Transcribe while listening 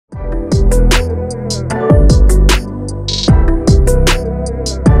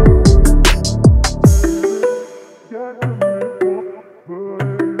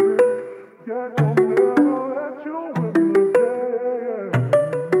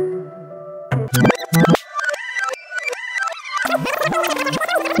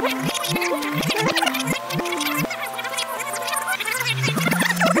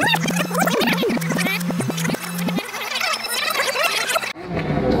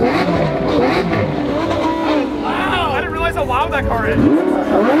that car in.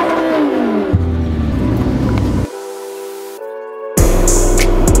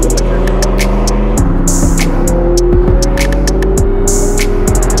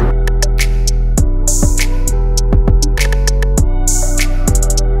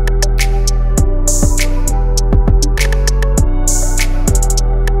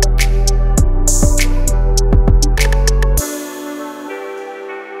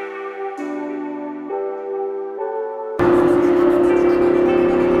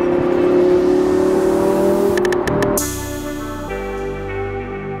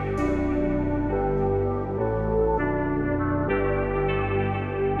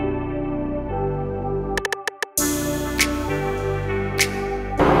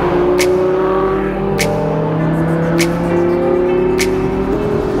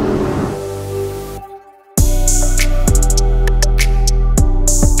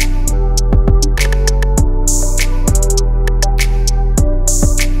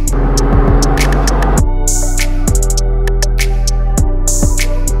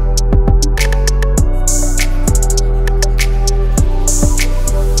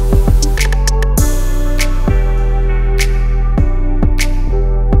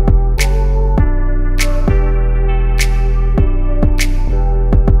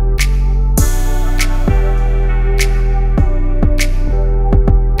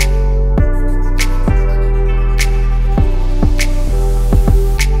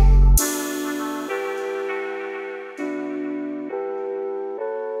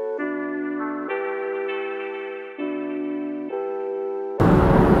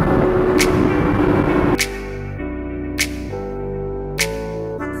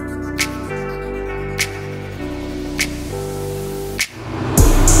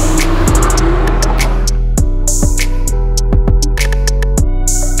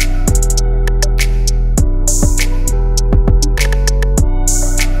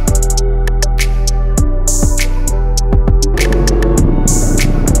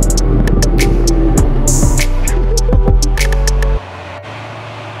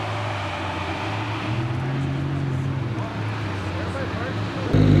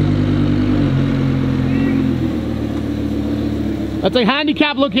 That's a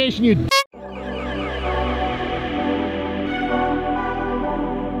handicap location, you.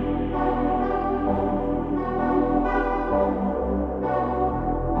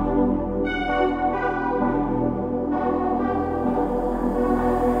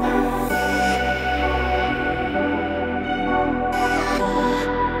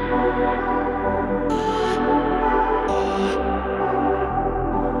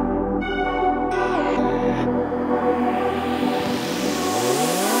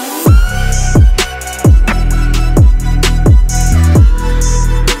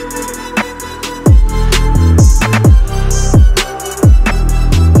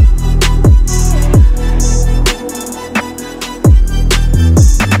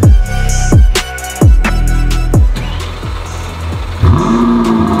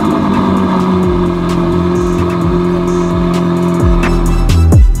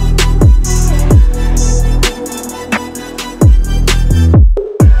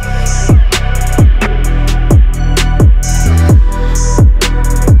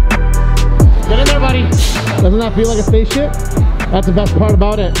 Doesn't that feel like a spaceship? That's the best part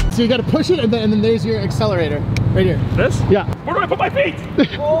about it. So you gotta push it and then there's your accelerator. Right here. This? Yeah. Where do I put my feet?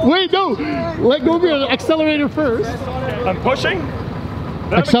 Wait, no! Let go of your accelerator first. I'm pushing.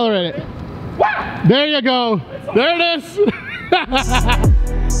 Accelerate it. Wow! There you go. There it is.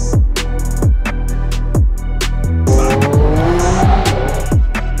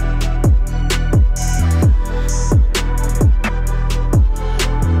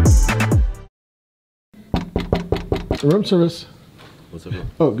 Room service. What's up, bro?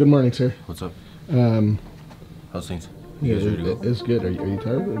 Oh, good morning, sir. What's up? How's things? Yeah, it's good. Are you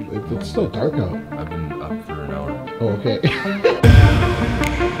tired? It's still dark out. I've been up for an hour. Oh, okay.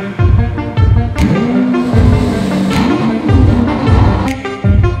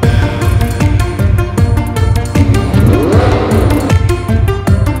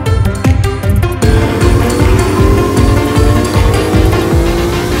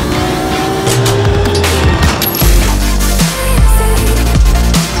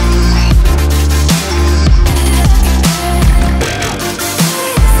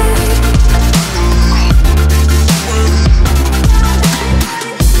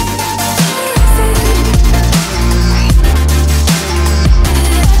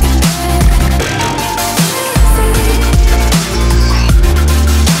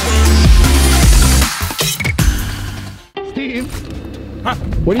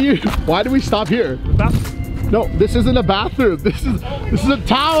 What do you, why do we stop here? No, this isn't a bathroom. This is a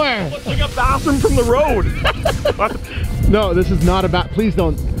tower. Looks like a bathroom from the road. No, this is not a bath. Please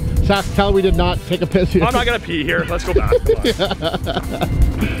don't. Sass, tell we did not take a piss here. I'm not gonna pee here. Let's go back.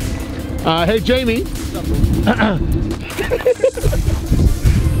 Hey, Jamie.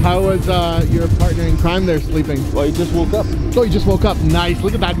 How was your partner in crime there sleeping? Well, you just woke up. Oh, you just woke up. Nice.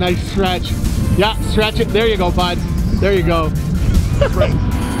 Look at that nice stretch. Yeah, stretch it. There you go, bud. There you go.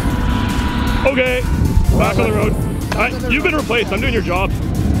 Okay, back on the road. You've been replaced. I'm doing your job.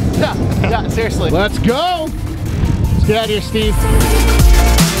 Yeah, seriously. Let's go. Let's get out of here, Steve.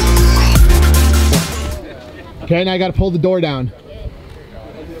 Okay, now I gotta pull the door down.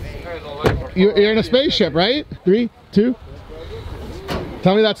 You're in a spaceship, right? 3, 2.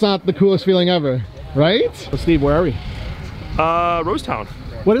 Tell me that's not the coolest feeling ever, right? So Steve, where are we? Rosetown.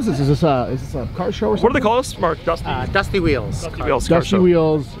 What is this? Is this a car show or something? What do they call this, Mark? Dusty Wheels. Dusty Wheels. Car Dusty show.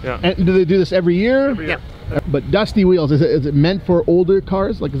 Wheels. Yeah. And do they do this every year? Every year. Yeah. But Dusty Wheels, is it meant for older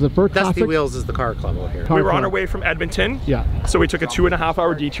cars? Like, is it for Dusty classic? Wheels is the car club over here. Car We were on club. our way from Edmonton. Yeah. So we took a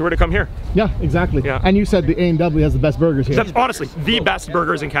 2.5-hour detour to come here. Yeah, exactly. Yeah. And you said the A&W has the best burgers here. That's honestly the best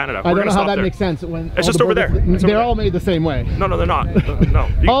burgers in Canada. I don't know how that makes sense. When It's all just the over there. burgers- It's over They're there. all made the same way. No, they're not. No.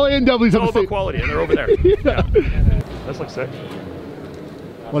 All A&Ws have all the same. about quality, and they're over there. Yeah. This looks sick.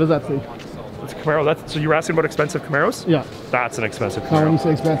 What does that say? It's a Camaro. So you were asking about expensive Camaros? Yeah. That's an expensive Now, when Camaro. you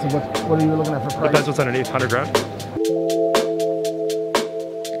say expensive, what are you looking at for price? Depends what's underneath. 100 grand.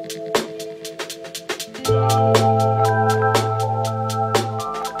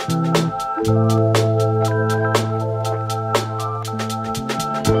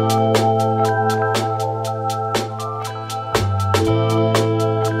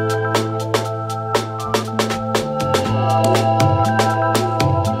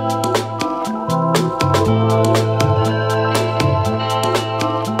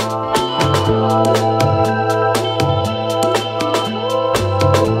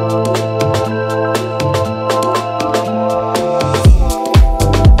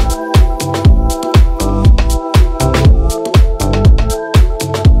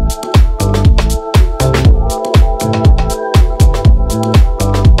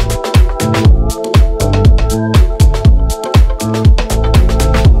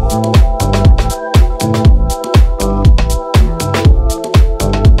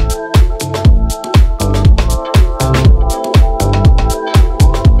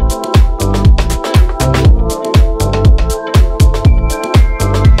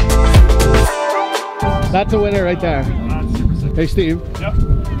 That's a winner right there. That's super sick. Hey, Steve, Yep.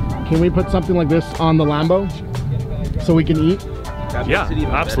 can we put something like this on the Lambo so we can eat? Yeah,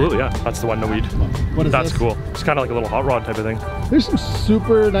 absolutely. Yeah, that's the one that we'd. What is That's this? cool. It's kind of like a little hot rod type of thing. There's some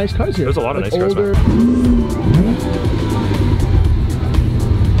super nice cars here. There's a lot of Like nice cars, older.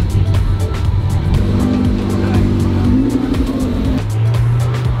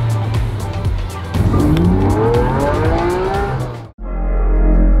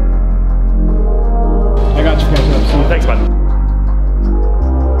 I got you catching up, Steve. Thanks, bud.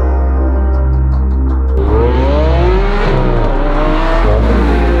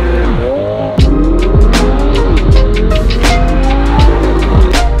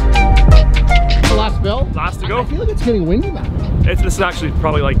 The last bill? Last to go. I feel like it's getting windy now. This is actually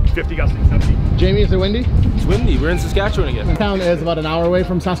probably like 50 gusting, 70. Jamie, is it windy? It's windy. We're in Saskatchewan again. Town is about an hour away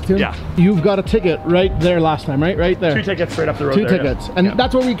from Saskatoon. Yeah. You've got a ticket right there last time, right? Right there. 2 tickets straight up the road. 2 there, tickets. yeah. And Yeah.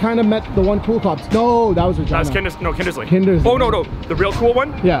 that's where we kind of met the one cool cops. No, that was Regina. That's Kindersley. Kindersley. Oh, no. The real cool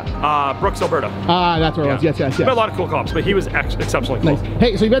one? Yeah. Brooks, Alberta. Ah, that's where it was. Yes, yes, Met a yes. lot of cool cops, but he was exceptionally cool. Nice.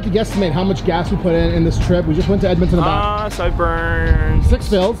 Hey, so you got to guesstimate how much gas we put in this trip. We just went to Edmonton and back. So I burned 6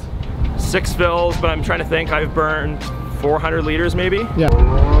 fills. 6 fills, but I'm trying to think. I've burned 400 liters maybe. Yeah.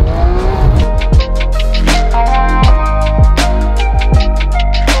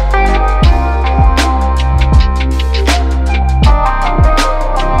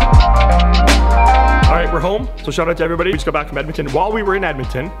 All right, we're home. So shout out to everybody. We just got back from Edmonton. While we were in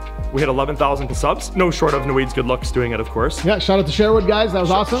Edmonton, we hit 11,000 subs. No short of Noid's good looks doing it, of course. Yeah, shout out to Sherwood, guys. That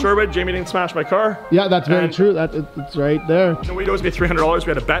was awesome. Sherwood, Jamie didn't smash my car. Yeah, that's very And- true. It's right there. Noid owes me $300.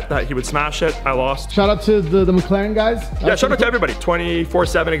 We had a bet that he would smash it. I lost. Shout out to the Mclaren guys. Yeah, shout out to everybody.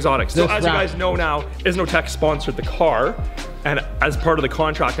 24/7 Exotics. So This as you wrap. guys know now, Isnotech sponsored the car. And as part of the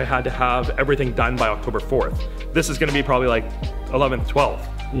contract, I had to have everything done by October 4th. This is gonna be probably like 11th, 12th.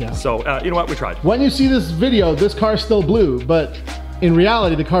 Yeah. So you know what, we tried. When you see this video, this car's still blue, but in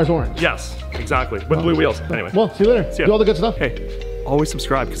reality, the car's orange. Yes, exactly, with blue wheels. Anyway, Well, see you later. See ya. Do all the good stuff. Hey, always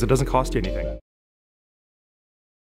subscribe because it doesn't cost you anything.